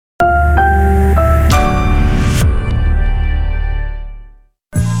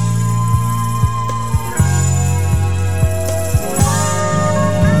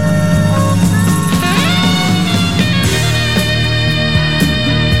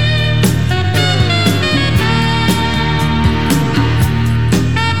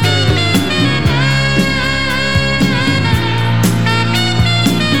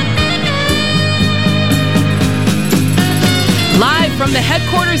From the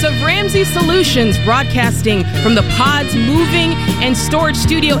headquarters of Ramsey Solutions, broadcasting from the Pods Moving and Storage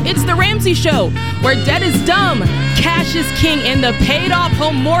Studio, it's The Ramsey Show, where debt is dumb, cash is king, and the paid-off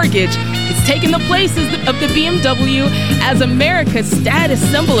home mortgage is taking the places of the BMW as America's status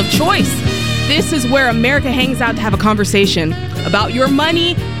symbol of choice. This is where America hangs out to have a conversation about your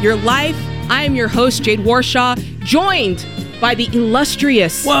money, your life. I am your host, Jade Warshaw, joined by the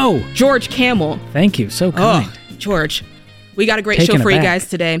illustrious George Kamel. Thank you. So kind. Oh, George, we got a great show for you guys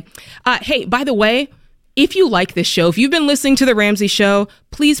today. Hey, by the way, if you like this show, if you've been listening to The Ramsey Show,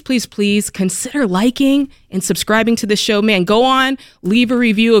 please consider liking and subscribing to the show. Man, go on, leave a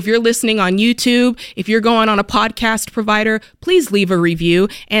review. If you're listening on YouTube, if you're going on a podcast provider, please leave a review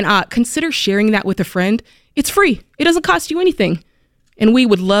and consider sharing that with a friend. It's free. It doesn't cost you anything. And we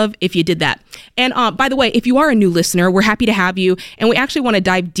would love if you did that. And by the way, if you are a new listener, we're happy to have you. And we actually want to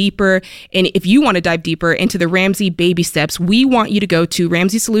dive deeper. And if you want to dive deeper into the Ramsey baby steps, we want you to go to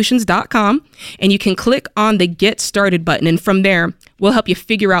RamseySolutions.com and you can click on the Get Started button. And from there, we'll help you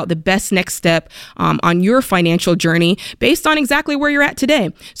figure out the best next step on your financial journey based on exactly where you're at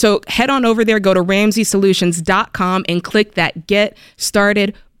today. So head on over there, go to RamseySolutions.com and click that Get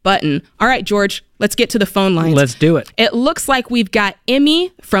Started button. All right, George, let's get to the phone lines. Let's do it. It looks like we've got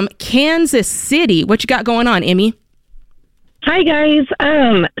Emmy from Kansas City. What you got going on, Emmy? Hi, guys.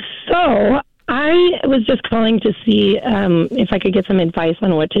 So I was just calling to see if I could get some advice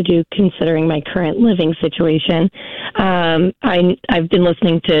on what to do considering my current living situation. I've been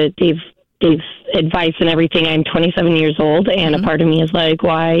listening to Dave's advice and everything. I'm 27 years old, and a part of me is like,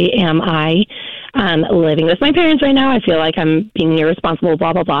 why am I living with my parents right now? I feel like I'm being irresponsible,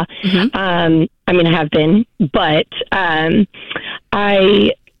 blah, blah, blah. I mean, I have been, but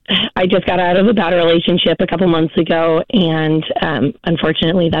I just got out of a bad relationship a couple months ago, and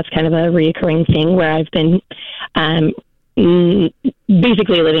unfortunately, that's kind of a reoccurring thing where I've been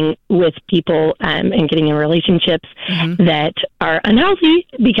basically living with people and getting in relationships that are unhealthy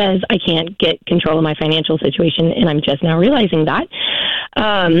because I can't get control of my financial situation, and I'm just now realizing that.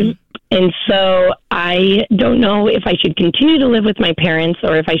 And so I don't know if I should continue to live with my parents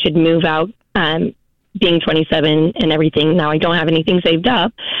or if I should move out, being 27 and everything. Now I don't have anything saved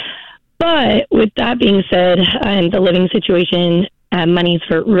up. But with that being said, the living situation, money's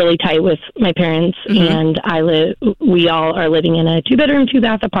really tight with my parents, and we all are living in a 2-bedroom,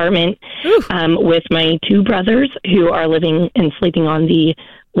 2-bath apartment with my 2 brothers who are living and sleeping on the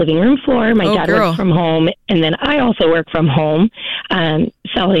living room floor. My dad works from home, and then I also work from home,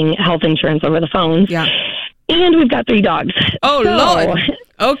 selling health insurance over the phones. Yeah. And we've got 3 dogs. Oh, so, Lord.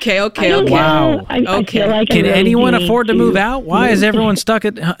 Okay. Wow. I feel like can anyone afford to move out? Why is everyone stuck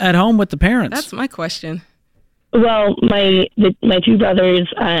at home with the parents? That's my question. Well, my 2 brothers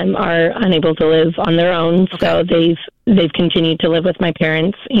are unable to live on their own, so they've continued to live with my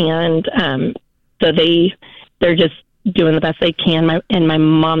parents, and so they're just doing the best they can. And my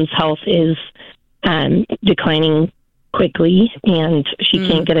mom's health is declining quickly, and she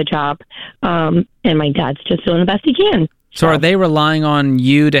can't get a job, and my dad's just doing the best he can. So are they relying on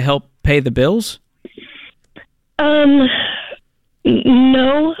you to help pay the bills? No,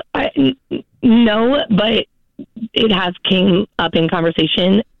 but it has came up in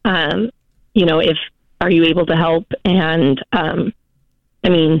conversation. Are you able to help? And I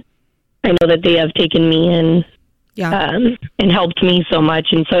mean, I know that they have taken me in and helped me so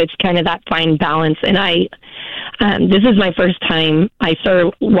much, and so it's kind of that fine balance. And this is my first time. I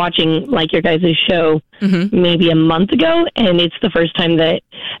started watching your guys' show maybe a month ago, and it's the first time that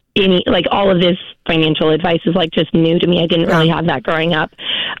all of this financial advice is just new to me. I didn't really have that growing up.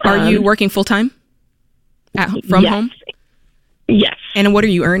 Are you working full time from home? Yes. And what are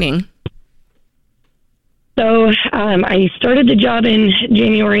you earning? So I started the job in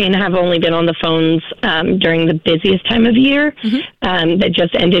January and have only been on the phones during the busiest time of year that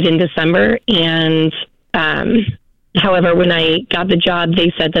just ended in December. And however, when I got the job,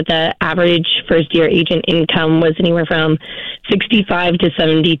 they said that the average first-year agent income was anywhere from $65,000 to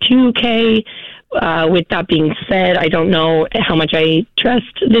 $72,000. With that being said, I don't know how much I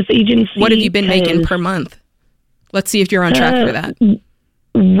trust this agency. What have you been making per month? Let's see if you're on track for that.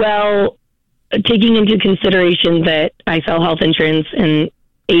 Well, taking into consideration that I sell health insurance and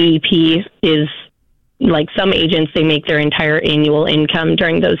AEP is some agents, they make their entire annual income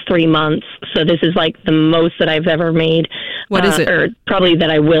during those 3 months. So this is the most that I've ever made. What is it? Or probably that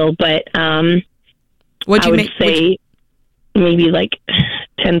I will, but What'd you I would say maybe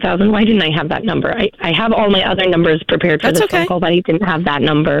 10,000. Why didn't I have that number? I have all my other numbers prepared for this phone call, but I didn't have that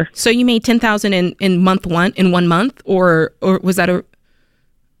number. So you made 10,000 in month one, in 1 month, or was that a?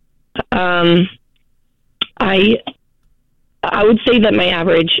 I I would say that my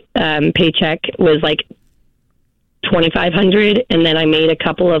average paycheck was like $2,500, and then I made a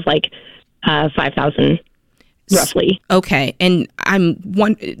couple of like $5,000 roughly. Okay, and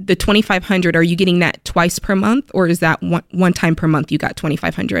the $2,500. Are you getting that twice per month, or is that one time per month you got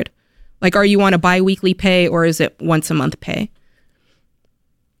 $2,500? Like, are you on a biweekly pay, or is it once a month pay?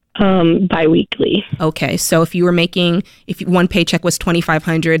 Biweekly. Okay, so if one paycheck was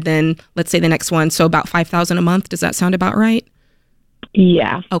 $2,500, then let's say the next one, so about $5,000 a month. Does that sound about right?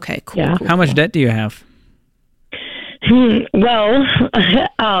 Yeah. Okay, cool. Yeah. Cool, How much debt do you have? Well,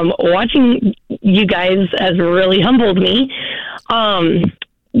 watching you guys has really humbled me.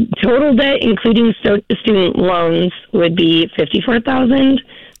 Total debt, including student loans, would be $54,000. Okay.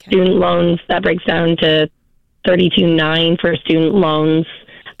 Student loans, that breaks down to $32,900 for student loans.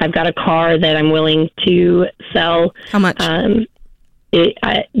 I've got a car that I'm willing to sell. How much?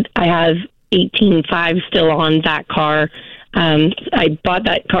 I have $18,500 still on that car. I bought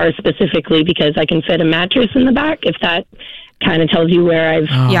that car specifically because I can fit a mattress in the back, if that kind of tells you where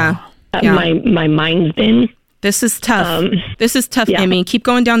my mind's been. This is tough. Yeah. Emmy. Keep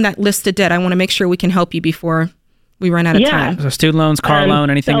going down that list of debt. I want to make sure we can help you before we run out of time. So student loans, car loan,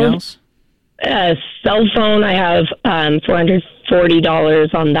 anything else? Cell phone, I have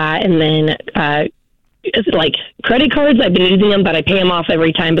 $440 on that, and then like credit cards, I've been using them, but I pay them off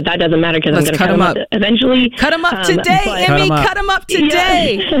every time. But that doesn't matter because I'm going to cut them up eventually. Cut them up today, Emmy. Cut them up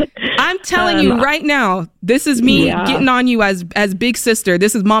today. Yeah. I'm telling you right now. This is me getting on you as big sister.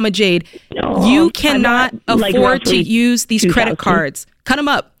 This is Mama Jade. You cannot afford to use these credit cards. Cut them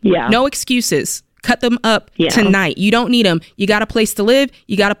up. Yeah. No excuses. Cut them up tonight. You don't need them. You got a place to live.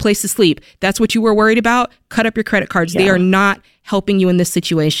 You got a place to sleep. That's what you were worried about. Cut up your credit cards. They are not helping you in this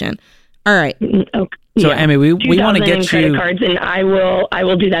situation. All right. Okay. So Emmy, we want to get credit you cards, and I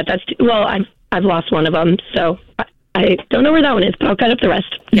will do that. I've lost one of them, so I don't know where that one is, but I'll cut up the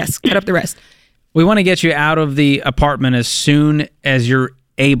rest. Yes, cut up the rest. We want to get you out of the apartment as soon as you're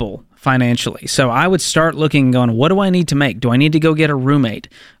able financially. So I would start looking and going, what do I need to make? Do I need to go get a roommate?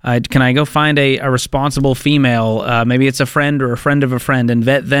 Can I go find a responsible female? Maybe it's a friend or a friend of a friend, and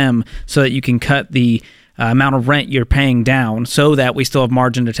vet them so that you can cut the amount of rent you're paying down so that we still have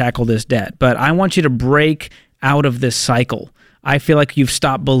margin to tackle this debt. But I want you to break out of this cycle. I feel like you've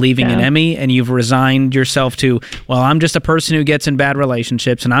stopped believing in Emmy, and you've resigned yourself to, well, I'm just a person who gets in bad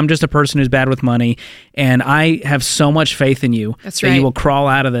relationships, and I'm just a person who's bad with money, and I have so much faith in you that you will crawl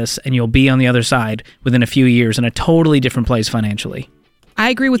out of this, and you'll be on the other side within a few years in a totally different place financially. I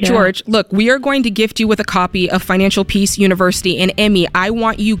agree with George. Look, we are going to gift you with a copy of Financial Peace University. And Emmy, I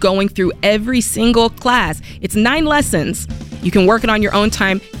want you going through every single class. It's 9 lessons. You can work it on your own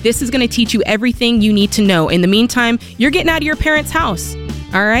time. This is going to teach you everything you need to know. In the meantime, you're getting out of your parents' house.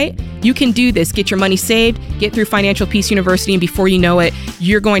 All right? You can do this. Get your money saved, get through Financial Peace University, and before you know it,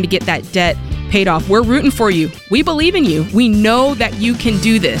 you're going to get that debt paid off. We're rooting for you. We believe in you. We know that you can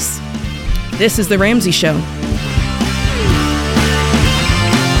do this. This is The Ramsey Show.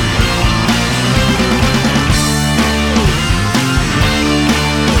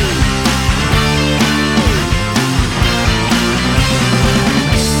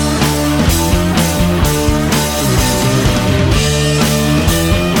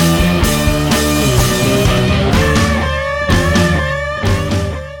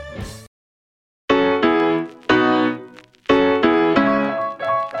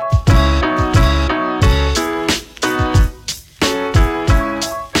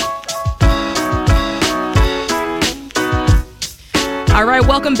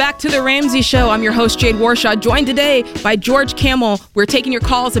 Welcome back to The Ramsey Show. I'm your host, Jade Warshaw, joined today by George Kamel. We're taking your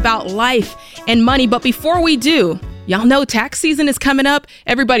calls about life and money. But before we do, y'all know tax season is coming up.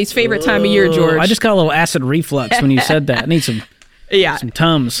 Everybody's favorite time of year, George. I just got a little acid reflux when you said that. I need some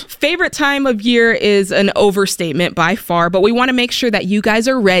Tums. Favorite time of year is an overstatement by far, but we want to make sure that you guys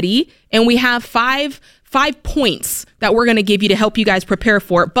are ready. And we have five points that we're going to give you to help you guys prepare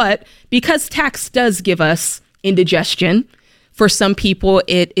for it. But because tax does give us indigestion, for some people,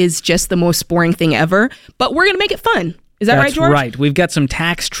 it is just the most boring thing ever, but we're going to make it fun. Is that right, George? That's right. We've got some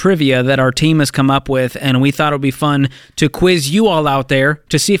tax trivia that our team has come up with, and we thought it would be fun to quiz you all out there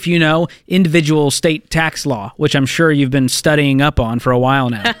to see if you know individual state tax law, which I'm sure you've been studying up on for a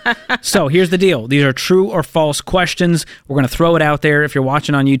while now. So here's the deal. These are true or false questions. We're going to throw it out there. If you're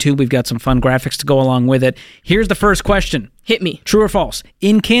watching on YouTube, we've got some fun graphics to go along with it. Here's the first question. Hit me. True or false?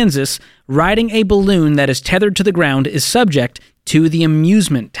 In Kansas, riding a balloon that is tethered to the ground is subject to the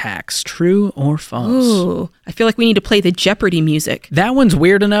amusement tax. True or false? Ooh, I feel like we need to play the Jeopardy music. That one's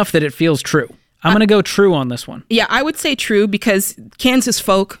weird enough that it feels true. I'm going to go true on this one. Yeah, I would say true because Kansas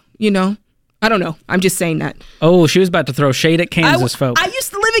folk, I don't know. I'm just saying that. Oh, she was about to throw shade at Kansas, folks. I used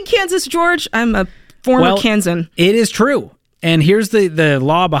to live in Kansas, George. I'm a former Kansan. It is true. And here's the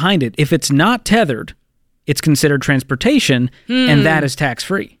law behind it. If it's not tethered, it's considered transportation, and that is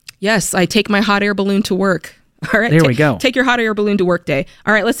tax-free. Yes, I take my hot air balloon to work. All right. There we go. Take your hot air balloon to work day.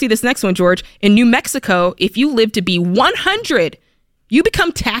 All right, let's see this next one, George. In New Mexico, if you live to be 100, you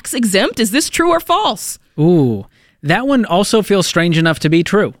become tax exempt. Is this true or false? Ooh, that one also feels strange enough to be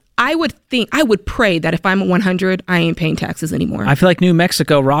true. I would pray that if I'm 100, I ain't paying taxes anymore. I feel like New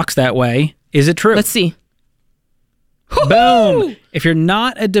Mexico rocks that way. Is it true? Let's see. Boom. If you're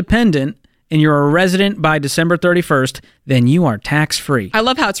not a dependent and you're a resident by December 31st, then you are tax-free. I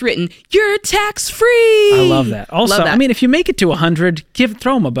love how it's written. You're tax-free. I love that. Also, love that. I mean, if you make it to 100,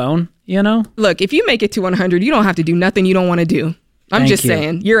 throw them a bone, you know? Look, if you make it to 100, you don't have to do nothing you don't want to do. I'm just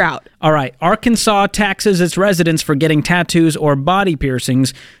saying, you're out. All right. Arkansas taxes its residents for getting tattoos or body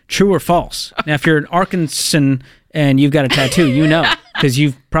piercings. True or false? Now, if you're an Arkansan and you've got a tattoo, you know, because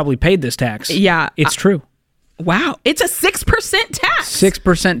you've probably paid this tax. Yeah. It's true. Wow. It's a 6% tax.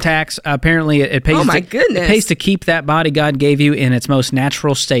 6% tax. Apparently, it pays. Oh, my goodness. It pays to keep that body God gave you in its most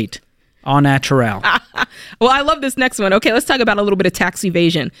natural state. Au naturel. Well, I love this next one. Okay, let's talk about a little bit of tax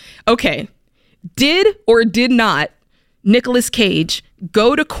evasion. Okay. Did or did not Nicolas Cage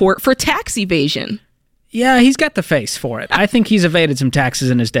go to court for tax evasion? Yeah, he's got the face for it. I think he's evaded some taxes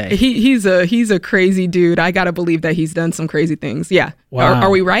in his day. He's a crazy dude. I gotta believe that he's done some crazy things. Yeah. Wow. Are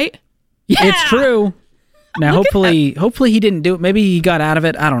we right? Yeah. It's true. Now, hopefully he didn't do it. Maybe he got out of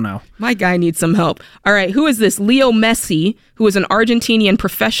it. I don't know. My guy needs some help. All right, who is this? Leo Messi, who is an Argentinian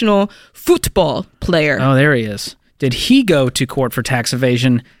professional football player. Oh, there he is. Did he go to court for tax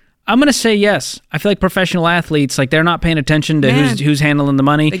evasion? I'm going to say yes. I feel like professional athletes, like they're not paying attention to who's handling the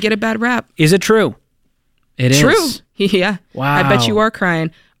money. They get a bad rap. Is it true? It is. True. Yeah. Wow. I bet you are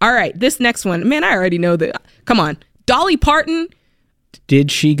crying. All right, this next one. Man, I already know that. Come on. Dolly Parton.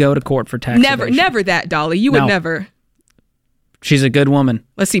 Did she go to court for tax evasion? Never that, Dolly. You would never. She's a good woman.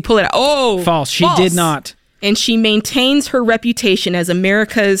 Let's see. Pull it out. Oh. False. She did not. And she maintains her reputation as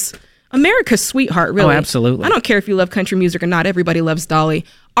America's sweetheart, really. Oh, absolutely. I don't care if you love country music or not. Everybody loves Dolly.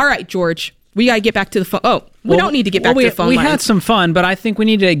 All right, George. We got to get back to the phone. Oh, we don't need to get back to the phone lines. We had some fun, but I think we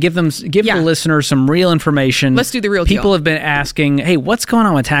need to give the listeners some real information. Let's do the real deal. People have been asking, hey, what's going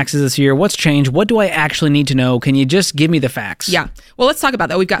on with taxes this year? What's changed? What do I actually need to know? Can you just give me the facts? Yeah. Well, let's talk about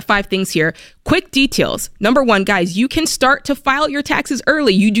that. We've got 5 things here. Quick details. Number 1, guys, you can start to file your taxes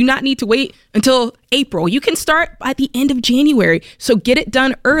early. You do not need to wait until April. You can start by the end of January. So get it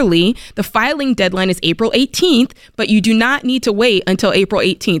done early. The filing deadline is April 18th, but you do not need to wait until April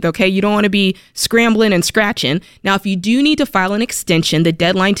 18th, okay? You don't want to be scrambling and scratching. Now, if you do need to file an extension, the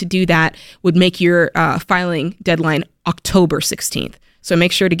deadline to do that would make your filing deadline October 16th. So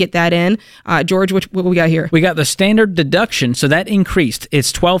make sure to get that in. George, what we got here? We got the standard deduction, so that increased.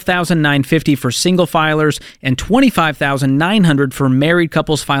 It's $12,950 for single filers and $25,900 for married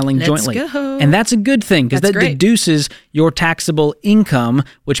couples filing jointly. Let's go. And that's a good thing because that deduces your taxable income,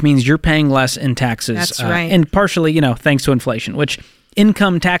 which means you're paying less in taxes. That's right. And partially, thanks to inflation, which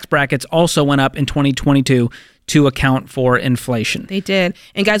income tax brackets also went up in 2022 to account for inflation. They did.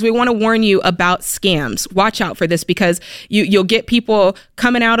 And guys, we want to warn you about scams. Watch out for this because you'll get people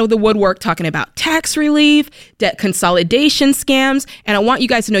coming out of the woodwork talking about tax relief, debt consolidation scams. And I want you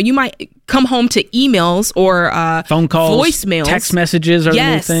guys to know you might come home to emails or phone calls, voicemails, text messages are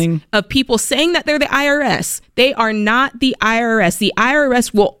the new thing. Of people saying that they're the IRS. They are not the IRS. The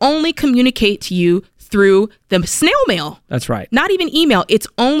IRS will only communicate to you through the snail mail. That's right. Not even email. It's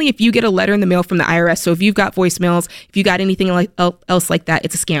only if you get a letter in the mail from the IRS. So if you've got voicemails, if you got anything else like that,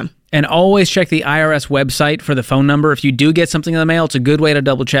 it's a scam. And always check the IRS website for the phone number. If you do get something in the mail, it's a good way to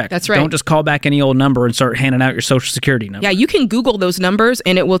double check. That's right. Don't just call back any old number and start handing out your social security number. Yeah, you can Google those numbers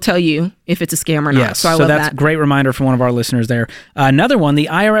and it will tell you if it's a scam or not. Yes, so I love that's a great reminder from one of our listeners there. Another one, the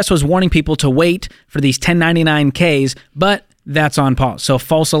IRS was warning people to wait for these 1099-Ks, but that's on pause. So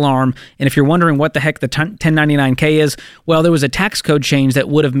false alarm. And if you're wondering what the heck the 1099-K is, well, there was a tax code change that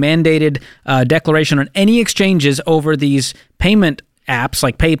would have mandated declaration on any exchanges over these payment apps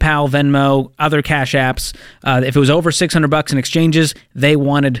like PayPal, Venmo, other cash apps. If it was over $600 in exchanges, they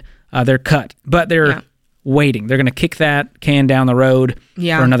wanted their cut. But they're waiting. They're going to kick that can down the road for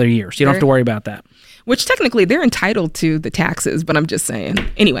another year. So you don't have to worry about that. which technically they're entitled to the taxes, but I'm just saying.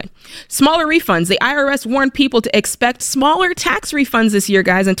 Anyway, smaller refunds. The IRS warned people to expect smaller tax refunds this year,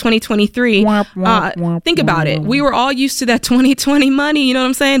 guys, in 2023. Think about it. We were all used to that 2020 money, you know what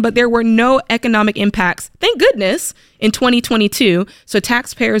I'm saying? But there were no economic impacts, thank goodness, in 2022. So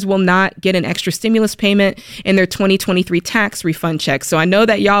taxpayers will not get an extra stimulus payment in their 2023 tax refund checks. So I know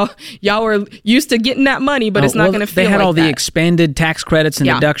that y'all were used to getting that money, but it's not going to feel like that. They had all the expanded tax credits and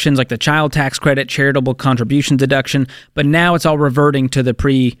deductions, like the child tax credit, charitable contribution deduction, but now it's all reverting to the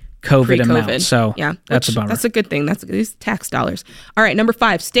pre-COVID amount. So that's a bummer. That's a good thing. These tax dollars. All right, number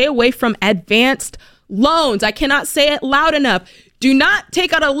 5, stay away from advanced loans. I cannot say it loud enough. Do not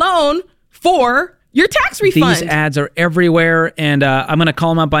take out a loan for your tax refund. These ads are everywhere, and I'm going to call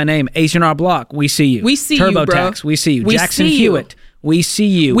them out by name. H&R Block, we see you. We see you, bro. TurboTax, we see you. Jackson Hewitt, we see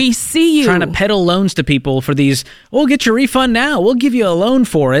you. We see you. Trying to peddle loans to people for these, we'll get your refund now. We'll give you a loan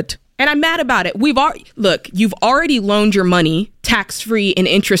for it. And I'm mad about it. You've already loaned your money tax-free and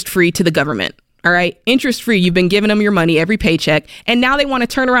interest-free to the government. All right? Interest-free. You've been giving them your money every paycheck. And now they want to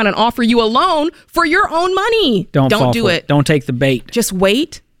turn around and offer you a loan for your own money. Don't do it. Don't take the bait. Just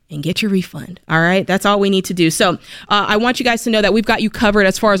wait and get your refund. All right. That's all we need to do. So I want you guys to know that we've got you covered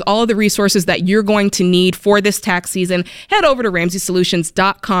as far as all of the resources that you're going to need for this tax season. Head over to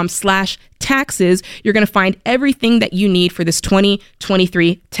RamseySolutions.com/taxes. You're going to find everything that you need for this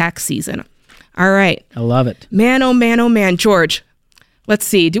 2023 tax season. All right. I love it. Man, oh man, oh man. George, let's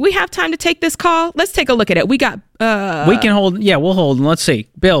see. Do we have time to take this call? Let's take a look at it. We got... we can hold... Yeah, we'll hold. Let's see.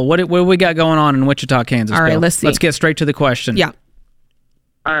 Bill, what do we got going on in Wichita, Kansas? All right, Bill? let's see. Let's get straight to the question. Yeah.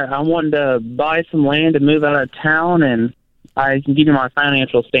 All right, I wanted to buy some land and move out of town, and I can give you my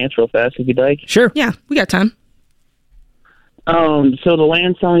financial stance real fast if you'd like. Sure. Yeah, we got time. So the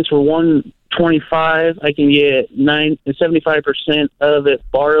land selling's for $125. I can get 75% of it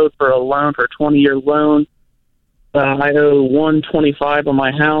borrowed for a loan for a 20-year loan. I owe $125 on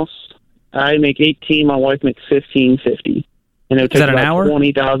my house. I make $18. My wife makes $15.50, and it would take an hour?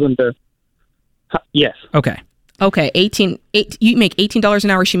 $20,000 to. Yes. Okay. Okay, you make $18 an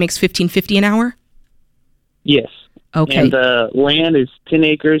hour. She makes $15.50 an hour. Yes. Okay. And the land is 10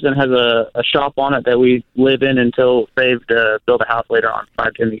 acres and has a shop on it that we live in until saved to build a house later on,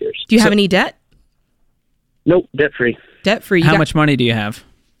 5-10 years. Do you have any debt? Nope, debt free. Debt free. How much money do you have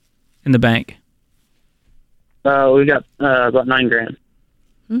in the bank? We got about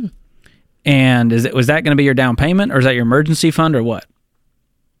 $9,000. And was that going to be your down payment, or is that your emergency fund, or what?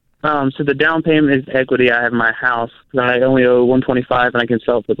 So the down payment is equity I have in my house. I only owe $125, and I can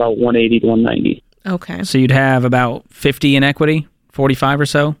sell it for about $180 to $190. Okay. So you'd have about $50 in equity, 45 or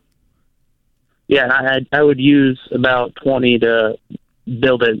so. Yeah, I would use about $20 to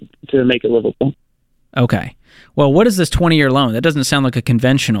build it to make it livable. Okay. Well, what is this 20-year loan? That doesn't sound like a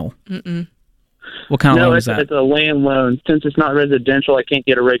conventional. Mm-mm. What kind of loan is that? It's a land loan. Since it's not residential, I can't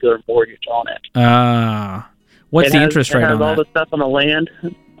get a regular mortgage on it. What's the interest rate on that? It has all the stuff on the land.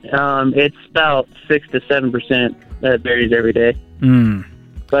 It's about 6 to 7%. That varies every day.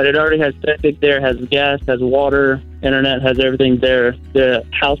 But it already has septic there, has gas, has water, internet, has everything there. The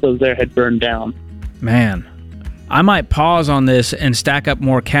house over there had burned down. Man, I might pause on this and stack up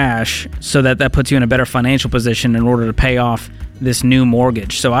more cash so that puts you in a better financial position in order to pay off this new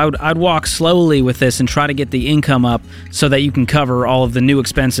mortgage. So I'd walk slowly with this and try to get the income up so that you can cover all of the new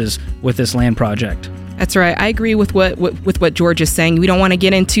expenses with this land project. That's right. I agree with what George is saying. We don't want to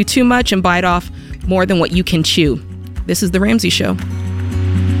get into too much and bite off more than what you can chew. This is The Ramsey Show.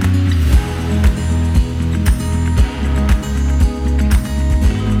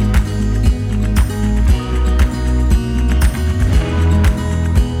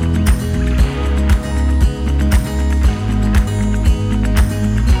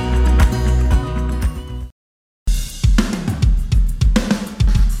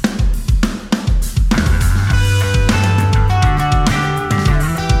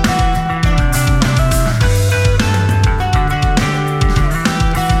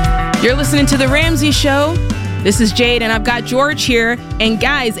 You're listening to The Ramsey Show. This is Jade, and I've got George here. And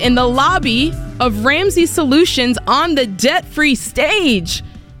guys, in the lobby of Ramsey Solutions on the debt-free stage,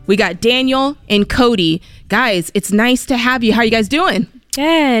 we got Daniel and Cody. Guys, it's nice to have you. How are you guys doing?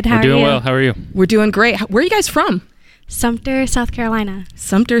 Good. How are you? We're doing well. How are you? We're doing great. Where are you guys from? Sumter, South Carolina.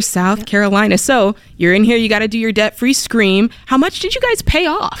 Sumter, South Carolina. So you're in here. You got to do your debt-free scream. How much did you guys pay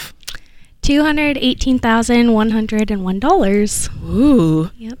off? $218,101. Ooh.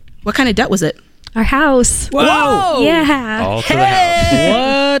 Yep. What kind of debt was it? Our house. Whoa! Yeah. All for the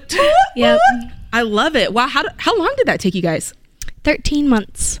house. What? Yep. I love it. Wow. How long did that take you guys? 13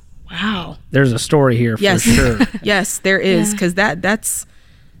 months. Wow. There's a story here for sure. Yes, there is, because that's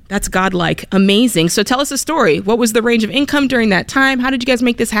That's godlike. Amazing. So tell us a story. What was the range of income during that time? How did you guys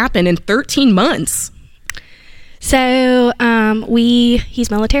make this happen in 13 months? So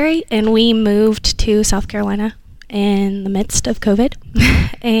he's military, and we moved to South Carolina in the midst of COVID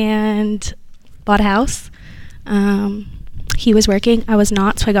and bought a house. He was working. I was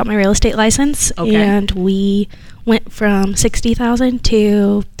not, so I got my real estate license, and we went from $60,000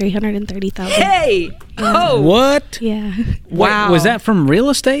 to $330,000. Hey! Oh! What? Yeah. Wow. Was that from real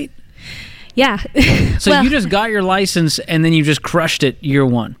estate? Yeah. So you just got your license and then you just crushed it year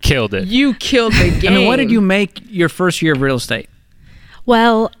one. Killed it. You killed the game. I mean, what did you make your first year of real estate?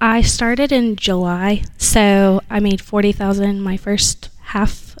 Well, I started in July, so I made $40,000 my first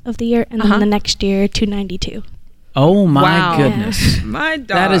half of the year, and then the next year $292,000. Oh my Wow. goodness. Yeah. My dog.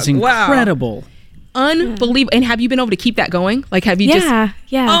 That is incredible. Wow. Unbelievable. And have you been able to keep that going? Like, have you Yeah.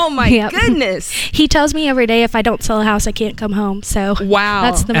 Oh my Yep. goodness. He tells me every day if I don't sell a house, I can't come home. So Wow.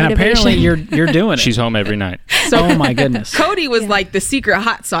 that's the And motivation. apparently you're doing it. She's home every night. Oh my goodness. Cody was like the secret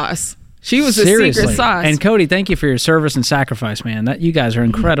hot sauce. She was the Seriously. secret sauce. And Cody, thank you for your service and sacrifice, man. That you guys are an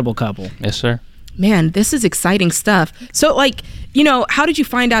incredible couple. Yes, sir. Man, this is exciting stuff. So, like, you know, how did you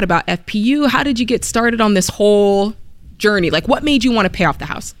find out about FPU? How did you get started on this whole journey? Like, what made you want to pay off the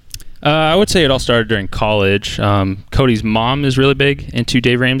house? I would say it all started during college. Cody's mom is really big into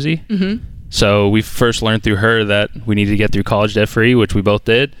Dave Ramsey. Mm-hmm. So we first learned through her that we needed to get through college debt free, which we both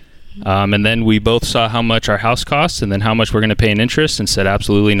did. And then we both saw how much our house costs and then how much we're going to pay in interest and said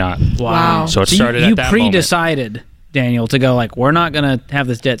absolutely not. Wow. So it started you at that moment. pre-decided, Daniel, to go like, we're not going to have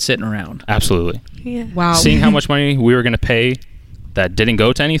this debt sitting around. Absolutely. Yeah. Wow. Seeing how much money we were going to pay that didn't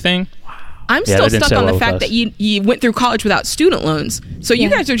go to anything. I'm Yeah, still that didn't stuck sit on the well with fact us. that you went through college without student loans. So you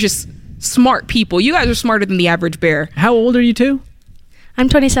Yeah. guys are just smart people. You guys are smarter than the average bear. How old are you two? I'm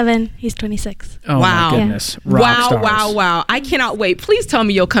 27. He's 26. Oh Wow. my goodness. Rock Wow, stars. wow. I cannot wait. Please tell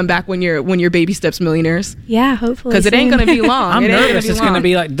me you'll come back when your baby steps millionaires. Yeah, hopefully. Because it ain't soon. going to be long. I'm It ain't nervous. It's going to long.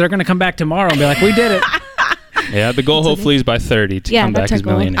 be like, they're going to come back tomorrow and be like, we did it. Yeah, the goal hopefully is by 30 to Yeah, come that's back our as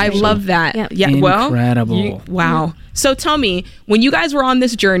goal. millionaires. I love that. Yep. Yeah. Well, Incredible. wow. So tell me, when you guys were on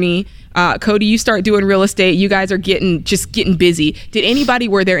this journey, Cody, you start doing real estate. You guys are getting busy.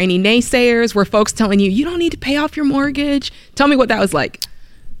 Were there any naysayers? Were folks telling you don't need to pay off your mortgage? Tell me what that was like.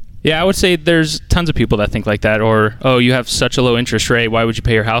 Yeah, I would say there's tons of people that think like that. Or, oh, you have such a low interest rate. Why would you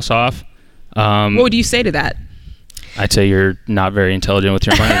pay your house off? What would you say to that? I'd say you're not very intelligent with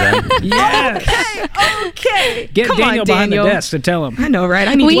your money then. Yes. Okay. Get Come Daniel on, behind Daniel. the desk to tell him. I know, right?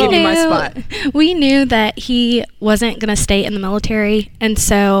 I need to give you my spot. We knew that he wasn't going to stay in the military, and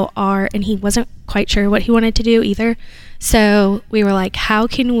he wasn't quite sure what he wanted to do either. So we were like, how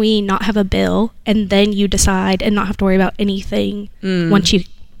can we not have a bill and then you decide and not have to worry about anything once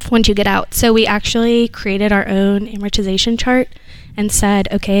you get out? So we actually created our own amortization chart and said,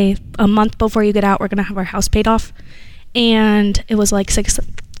 okay, a month before you get out, we're going to have our house paid off. And it was like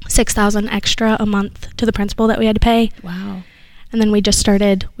 $6,000 extra a month to the principal that we had to pay. Wow. And then we just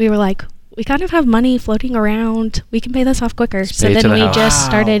started, we were like, we kind of have money floating around. We can pay this off quicker. Just So pay it to then the we house. just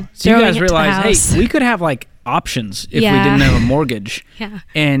started So you throwing guys it to the realize, house. hey, we could have like options if we Yeah. didn't have a mortgage. Yeah.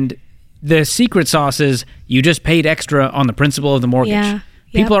 And the secret sauce is you just paid extra on the principal of the mortgage. Yeah.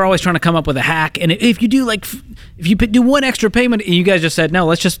 People Yep. are always trying to come up with a hack. And if you do if you do one extra payment, and you guys just said, no,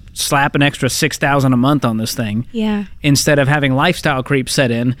 let's just slap an extra $6,000 a month on this thing. Yeah. Instead of having lifestyle creep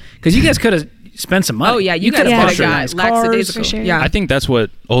set in. Because you guys could have spent some money. Oh, yeah. You could guys have could bought have nice got lackadaisical. For sure. Yeah. I think that's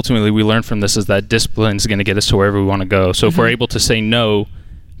what ultimately we learned from this is that discipline is going to get us to wherever we want to go. So if we're able to say no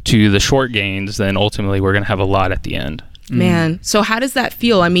to the short gains, then ultimately we're going to have a lot at the end. Man. So how does that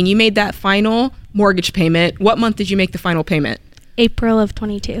feel? I mean, you made that final mortgage payment. What month did you make the final payment? April of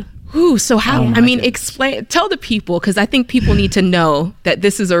 22. Ooh, so how, Oh my I mean, goodness. tell the people, because I think people need to know that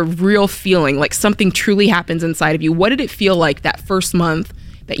this is a real feeling, like something truly happens inside of you. What did it feel like that first month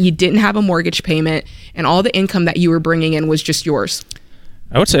that you didn't have a mortgage payment and all the income that you were bringing in was just yours?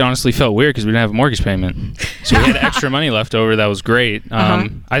 I would say it honestly felt weird because we didn't have a mortgage payment. So we had extra money left over. That was great. I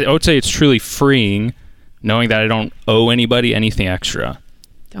would say it's truly freeing knowing that I don't owe anybody anything extra.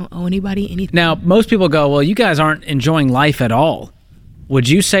 Don't owe anybody anything. Now, most people go, well, you guys aren't enjoying life at all. Would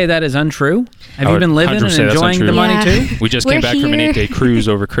you say that is untrue? Have I you would been living 100% and that's enjoying the untrue. money Yeah. too? We just We're came back from an here. 8-day cruise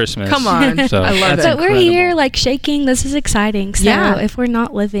over Christmas. Come on. So I love That's that. But we're here incredible. like shaking. This is exciting. So Yeah. if we're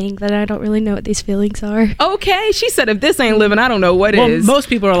not living, then I don't really know what these feelings are. Okay. She said, if this ain't living, I don't know what Well, is. most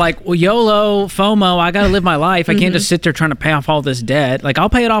people are like, well, YOLO, FOMO, I got to live my life. I can't just sit there trying to pay off all this debt. Like, I'll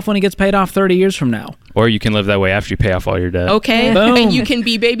pay it off when it gets paid off 30 years from now. Or you can live that way after you pay off all your debt. Okay. Boom. And you can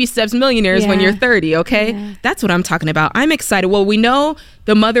be baby steps millionaires when you're 30. Okay. Yeah. That's what I'm talking about. I'm excited. Well, we know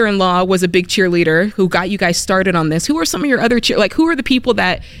the mother-in-law was a big cheerleader who got you guys started on this. Who are some of your other who are the people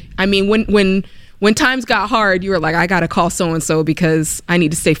that, I mean, when times got hard, you were like, I got to call so-and-so because I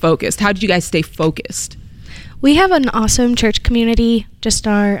need to stay focused. How did you guys stay focused? We have an awesome church community, just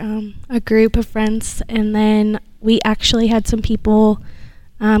our a group of friends. And then we actually had some people,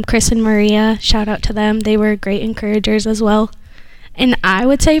 Chris and Maria, shout out to them. They were great encouragers as well. And I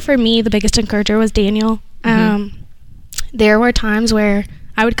would say for me, the biggest encourager was Daniel. There were times where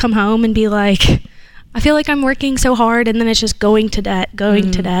I would come home and be like, I feel like I'm working so hard, and then it's just going to debt.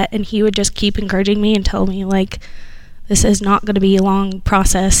 And he would just keep encouraging me and tell me, like, this is not going to be a long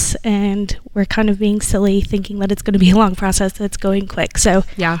process, and we're kind of being silly thinking that it's going to be a long process that's going quick. So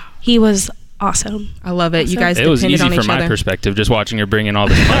yeah, he was awesome. I love it. You guys it was easy on from my perspective, just watching her bring in all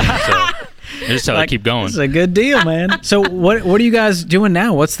this money. So I just tell her to keep going. It's a good deal, man. So what are you guys doing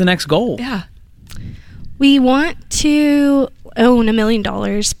now? What's the next goal? Yeah. We want to own $1 million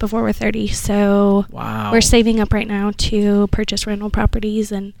before we're 30. So we're saving up right now to purchase rental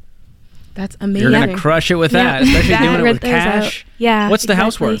properties, and that's amazing. You're gonna crush it with that, especially doing it with cash. Yeah. What's the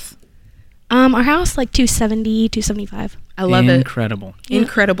house worth? Our house, like $270, $275. I love it.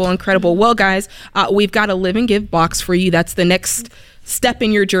 Incredible. Well, guys, we've got a Live and Give box for you. That's the next step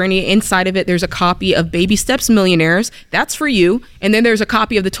in your journey. Inside of it, there's a copy of Baby Steps Millionaires. That's for you. And then there's a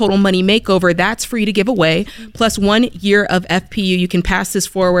copy of the Total Money Makeover. That's for you to give away. Plus 1 year of FPU. You can pass this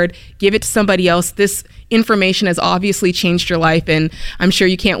forward, give it to somebody else. This information has obviously changed your life, and I'm sure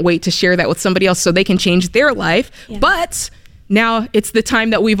you can't wait to share that with somebody else so they can change their life. Yeah. But now it's the time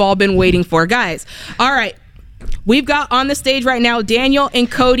that we've all been waiting for. Guys, all right. We've got on the stage right now Daniel and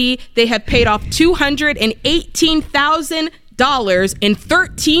Cody. They have paid off $218,000 in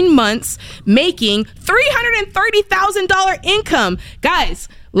 13 months, making $330,000 income. Guys,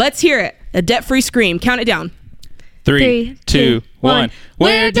 let's hear it. A debt-free scream. Count it down. 3, 2, 1.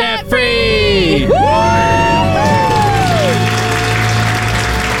 We're debt-free!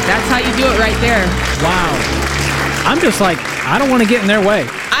 That's how you do it right there. Wow. I'm just like, I don't want to get in their way.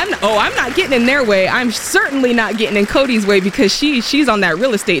 I'm not getting in their way. I'm certainly not getting in Cody's way because she's on that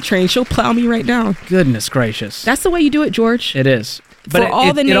real estate train. She'll plow me right down. Goodness gracious. That's the way you do it, George. It is. But for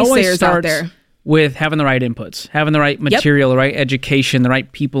all the naysayers out there. With having the right inputs, having the right material, the right education, the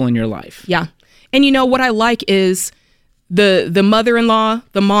right people in your life. Yeah. And you know what I like is the mother-in-law,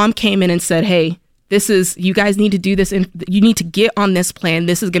 the mom came in and said, hey, you guys need to do this, and you need to get on this plan.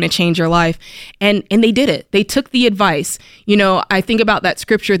 This is going to change your life. And they did it. They took the advice. You know, I think about that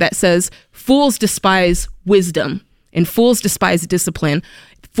scripture that says, fools despise wisdom and fools despise discipline.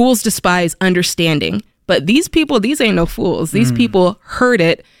 Fools despise understanding. But these people, these ain't no fools. These people heard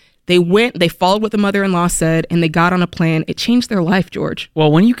it. They followed what the mother-in-law said, and they got on a plan. It changed their life, George.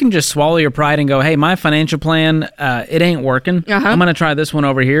 Well, when you can just swallow your pride and go, hey, my financial plan, it ain't working. I'm going to try this one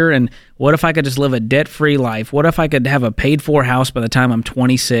over here. And what if I could just live a debt-free life? What if I could have a paid-for house by the time I'm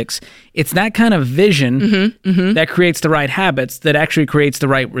 26? It's that kind of vision that creates the right habits that actually creates the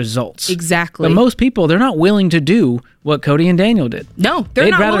right results. Exactly. But most people, they're not willing to do what Cody and Daniel did. No, they're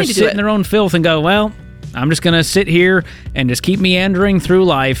not willing to do it. They'd rather sit in their own filth and go, well, I'm just going to sit here and just keep meandering through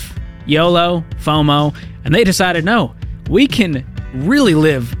life, YOLO, FOMO. And they decided, no, we can really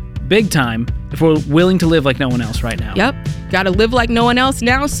live big time if we're willing to live like no one else right now. Yep. Got to live like no one else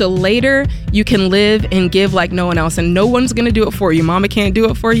now, so later you can live and give like no one else. And no one's going to do it for you. Mama can't do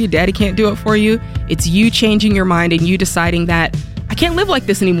it for you. Daddy can't do it for you. It's you changing your mind and you deciding that I can't live like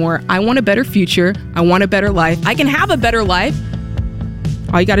this anymore. I want a better future. I want a better life. I can have a better life.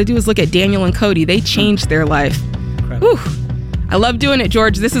 All you got to do is look at Daniel and Cody. They changed their life. Whew. I love doing it,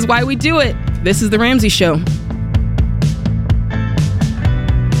 George. This is why we do it. This is The Ramsey Show.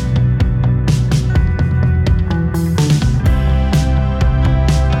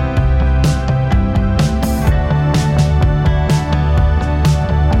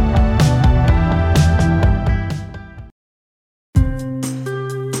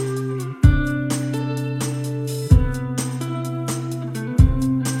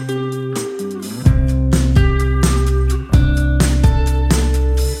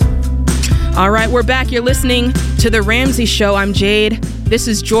 All right, we're back. You're listening to The Ramsey Show. I'm Jade. This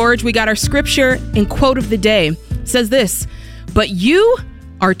is George. We got our scripture and quote of the day. It says this, but you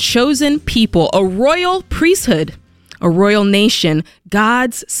are chosen people, a royal priesthood, a royal nation,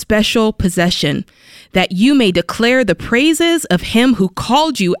 God's special possession, that you may declare the praises of him who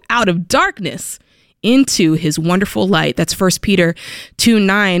called you out of darkness into his wonderful light. That's 1 Peter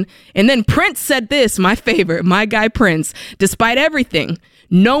 2:9. And then Prince said this, my favorite, my guy Prince, despite everything,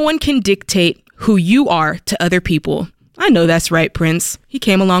 no one can dictate who you are to other people. I know that's right, Prince. He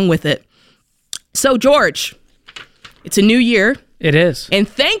came along with it. So, George, it's a new year. It is. And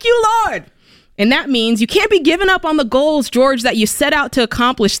thank you, Lord. And that means you can't be giving up on the goals, George, that you set out to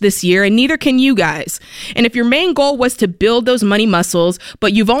accomplish this year, and neither can you guys. And if your main goal was to build those money muscles,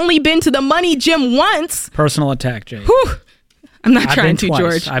 but you've only been to the money gym once. Personal attack, Jay. Whew, I'm not trying to,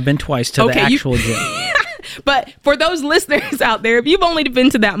 George. I've been twice to the actual gym. But for those listeners out there, if you've only been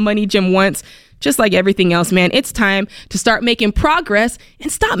to that money gym once, just like everything else, man, it's time to start making progress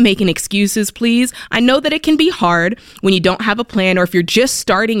and stop making excuses, please. I know that it can be hard when you don't have a plan, or if you're just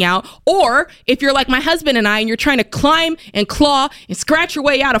starting out, or if you're like my husband and I and you're trying to climb and claw and scratch your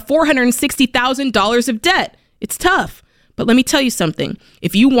way out of $460,000 of debt. It's tough. But let me tell you something.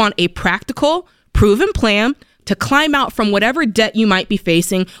 If you want a practical, proven plan to climb out from whatever debt you might be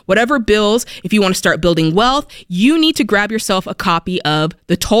facing, whatever bills, if you want to start building wealth, you need to grab yourself a copy of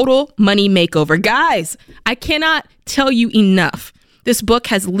The Total Money Makeover. Guys, I cannot tell you enough. This book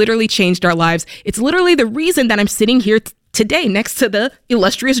has literally changed our lives. It's literally the reason that I'm sitting here today next to the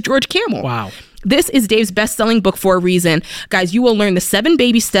illustrious George Kamel. Wow. This is Dave's best-selling book for a reason. Guys, you will learn the 7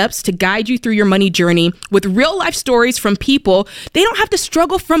 baby steps to guide you through your money journey with real-life stories from people. They don't have to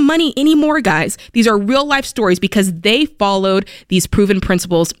struggle from money anymore, guys. These are real-life stories because they followed these proven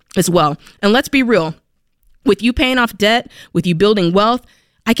principles as well. And let's be real. With you paying off debt, with you building wealth,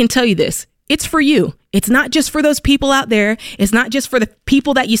 I can tell you this. It's for you. It's not just for those people out there. It's not just for the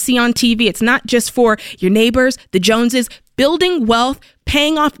people that you see on TV. It's not just for your neighbors, the Joneses. Building wealth,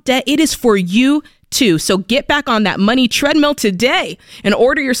 paying off debt, it is for you too. So get back on that money treadmill today and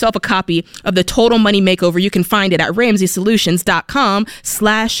order yourself a copy of The Total Money Makeover. You can find it at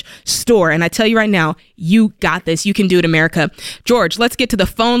RamseySolutions.com/store. And I tell you right now, you got this. You can do it, America. George, let's get to the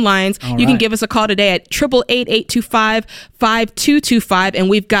phone lines. You can give us a call today at 888-825-5225. And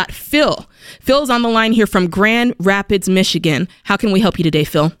we've got Phil. Phil's on the line here from Grand Rapids, Michigan. How can we help you today,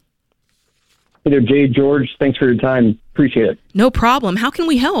 Phil? Hey there, Jay, George. Thanks for your time. Appreciate it. No problem. How can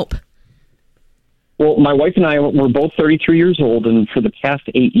we help? Well, my wife and I, we're both 33 years old, and for the past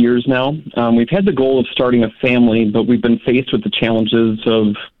 8 years now, we've had the goal of starting a family, but we've been faced with the challenges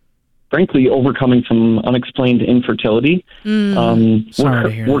of, frankly, overcoming some unexplained infertility.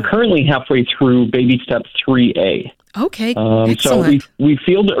 We're currently halfway through baby step 3A. Okay, so we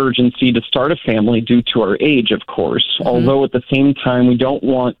feel the urgency to start a family due to our age, of course, although at the same time we don't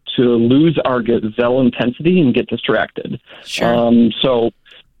want to lose our gazelle intensity and get distracted. Sure. So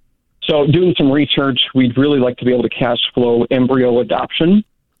doing some research, we'd really like to be able to cash flow embryo adoption.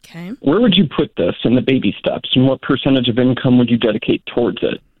 Okay. Where would you put this in the baby steps, and what percentage of income would you dedicate towards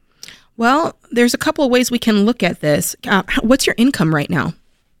it? Well, there's a couple of ways we can look at this. What's your income right now?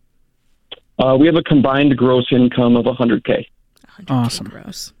 We have a combined gross income of $100K. Awesome.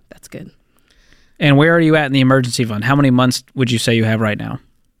 Gross. That's good. And where are you at in the emergency fund? How many months would you say you have right now?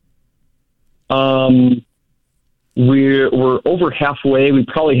 We're over halfway. We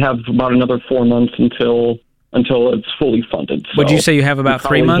probably have about another 4 months until it's fully funded. So would you say you have about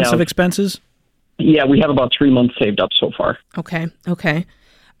 3 months of expenses? Yeah, we have about 3 months saved up so far. Okay.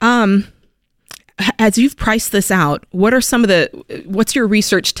 As you've priced this out, what's your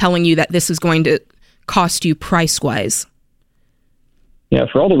research telling you that this is going to cost you price-wise? Yeah,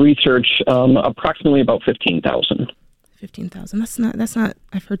 for all the research, approximately about $15,000. $15,000. That's not.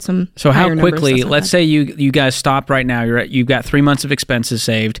 I've heard some. So how quickly? Let's say you guys stopped right now. You've got 3 months of expenses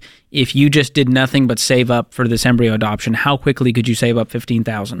saved. If you just did nothing but save up for this embryo adoption, how quickly could you save up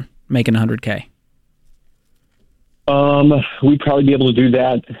 $15,000, making $100K? We'd probably be able to do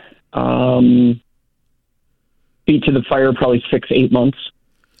that. Feet to the fire, probably 6-8 months.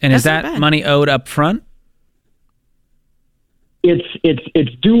 And is that money owed up front?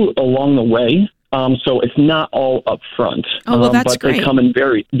 It's due along the way. So it's not all up front. Oh, well, that's great. They come in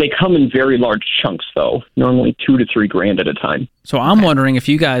very large chunks, though. Normally $2,000 to $3,000 at a time. So I'm wondering if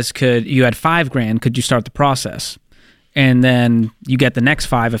you guys you had $5,000, could you start the process? And then you get the next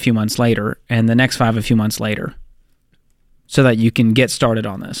 5 a few months later, and the next 5 a few months later, so that you can get started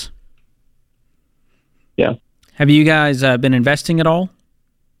on this. Yeah. Have you guys been investing at all?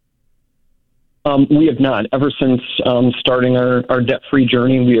 We have not. Ever since starting our debt-free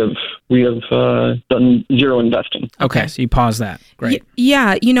journey, we have done zero investing. Okay, so you pause that. Great.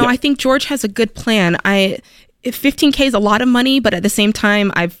 Yeah, I think George has a good plan. 15K is a lot of money, but at the same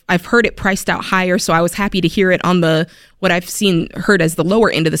time, I've heard it priced out higher, so I was happy to hear it on what I've heard as the lower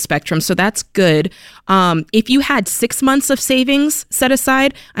end of the spectrum. So that's good. If you had 6 months of savings set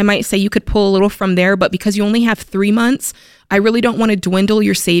aside, I might say you could pull a little from there, but because you only have 3 months, I really don't want to dwindle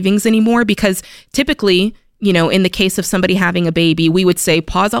your savings anymore, because typically in the case of somebody having a baby, we would say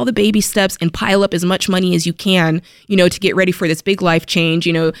pause all the baby steps and pile up as much money as you can, to get ready for this big life change.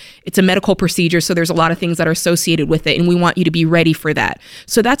 It's a medical procedure, so there's a lot of things that are associated with it, and we want you to be ready for that.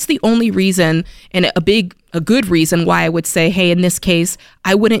 So that's the only reason, and a good reason why I would say, hey, in this case,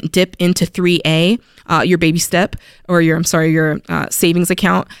 I wouldn't dip into 3A, your baby step, or your savings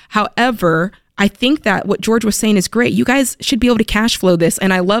account. However, I think that what George was saying is great. You guys should be able to cash flow this.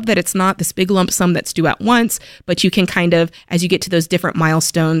 And I love that it's not this big lump sum that's due at once, but you can kind of, as you get to those different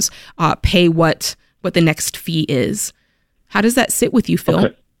milestones, pay what the next fee is. How does that sit with you, Phil?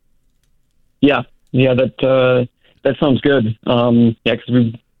 Okay. Yeah, that sounds good.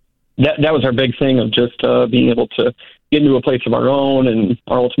 Because that was our big thing of just being able to get into a place of our own. And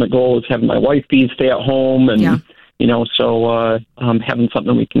our ultimate goal is having my wife stay at home and, so having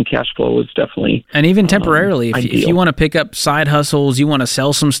something we can cash flow is definitely and even temporarily, if you want to pick up side hustles, you want to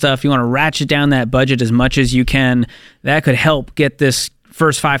sell some stuff, you want to ratchet down that budget as much as you can, that could help get this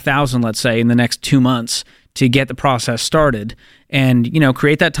first $5,000, let's say, in the next 2 months to get the process started and,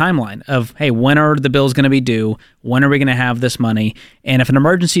 create that timeline of, hey, when are the bills going to be due? When are we going to have this money? And if an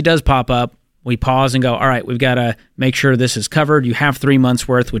emergency does pop up, we pause and go, all right, we've got to make sure this is covered. You have 3 months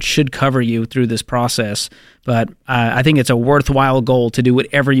worth, which should cover you through this process. But I think it's a worthwhile goal to do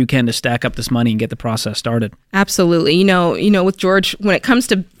whatever you can to stack up this money and get the process started. Absolutely. With George, when it comes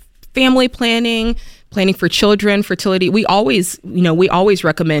to family planning for children, fertility, we always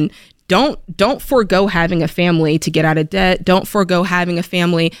recommend don't forego having a family to get out of debt. Don't forego having a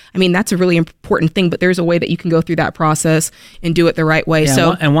family. I mean, that's a really important thing, but there's a way that you can go through that process and do it the right way.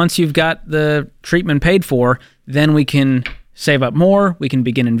 Yeah, and once you've got the treatment paid for, then we can save up more. We can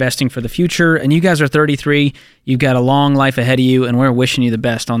begin investing for the future. And you guys are 33. You've got a long life ahead of you, and we're wishing you the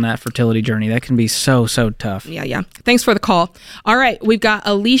best on that fertility journey. That can be so, so tough. Yeah. Thanks for the call. All right, we've got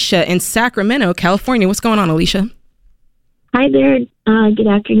Alicia in Sacramento, California. What's going on, Alicia? Hi there. Good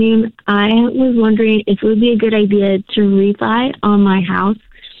afternoon. I was wondering if it would be a good idea to refi on my house.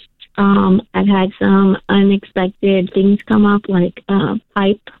 I've had some unexpected things come up, like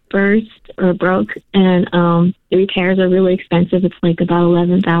pipe burst or broke, and the repairs are really expensive. It's like about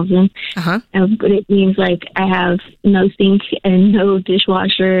 $11,000. But it means like I have no sink and no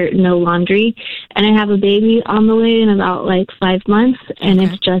dishwasher, no laundry, and I have a baby on the way in about 5 months, and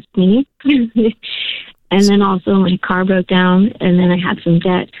it's just me. And then also my car broke down, and then I had some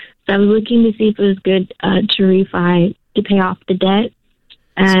debt. So I was looking to see if it was good to refi to pay off the debt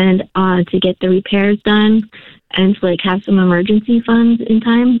and to get the repairs done and to have some emergency funds in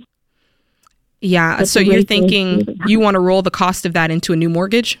time. Yeah. But so you're thinking you want to roll the cost of that into a new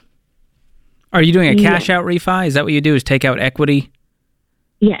mortgage? Are you doing a cash out refi? Is that what you do, is take out equity?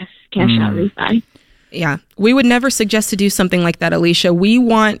 Yes, cash out refi. Yeah. We would never suggest to do something like that, Alicia. We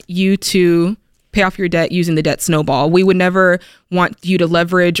want you to pay off your debt using the debt snowball. We would never want you to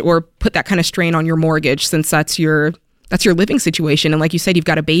leverage or put that kind of strain on your mortgage, since that's your living situation. And like you said, you've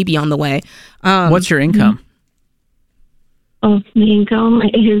got a baby on the way. What's your income? Oh, my income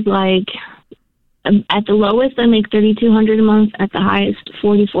is at the lowest, I make $3,200 a month. At the highest,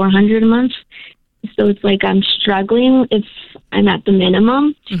 $4,400 a month. So it's I'm struggling if I'm at the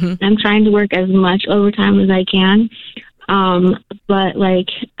minimum. I'm trying to work as much overtime as I can. But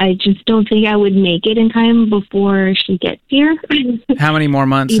I just don't think I would make it in time before she gets here. How many more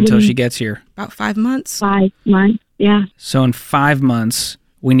months until she gets here? About 5 months. 5 months, yeah. So in 5 months,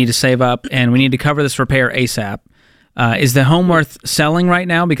 we need to save up and we need to cover this repair ASAP. Is the home worth selling right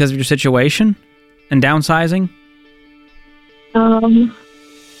now because of your situation and downsizing?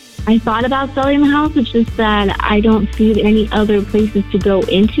 I thought about selling the house. It's just that I don't see any other places to go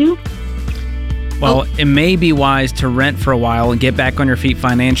into. Well, it may be wise to rent for a while and get back on your feet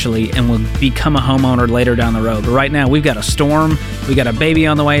financially, and we'll become a homeowner later down the road. But right now, we've got a storm. We got a baby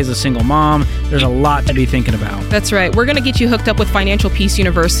on the way as a single mom. There's a lot to be thinking about. That's right. We're going to get you hooked up with Financial Peace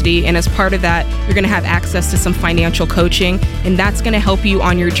University, and as part of that, you're going to have access to some financial coaching, and that's going to help you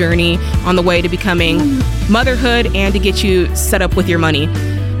on your journey on the way to becoming motherhood and to get you set up with your money.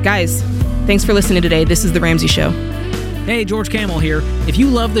 Guys, thanks for listening today. This is The Ramsey Show. Hey, George Kamel here. If you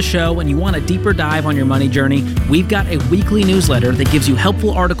love the show and you want a deeper dive on your money journey, we've got a weekly newsletter that gives you helpful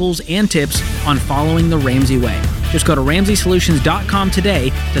articles and tips on following the Ramsey way. Just go to RamseySolutions.com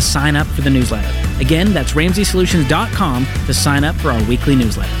today to sign up for the newsletter. Again, that's RamseySolutions.com to sign up for our weekly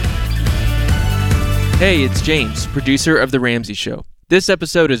newsletter. Hey, it's James, producer of The Ramsey Show. This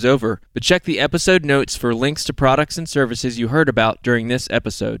episode is over, but check the episode notes for links to products and services you heard about during this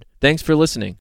episode. Thanks for listening.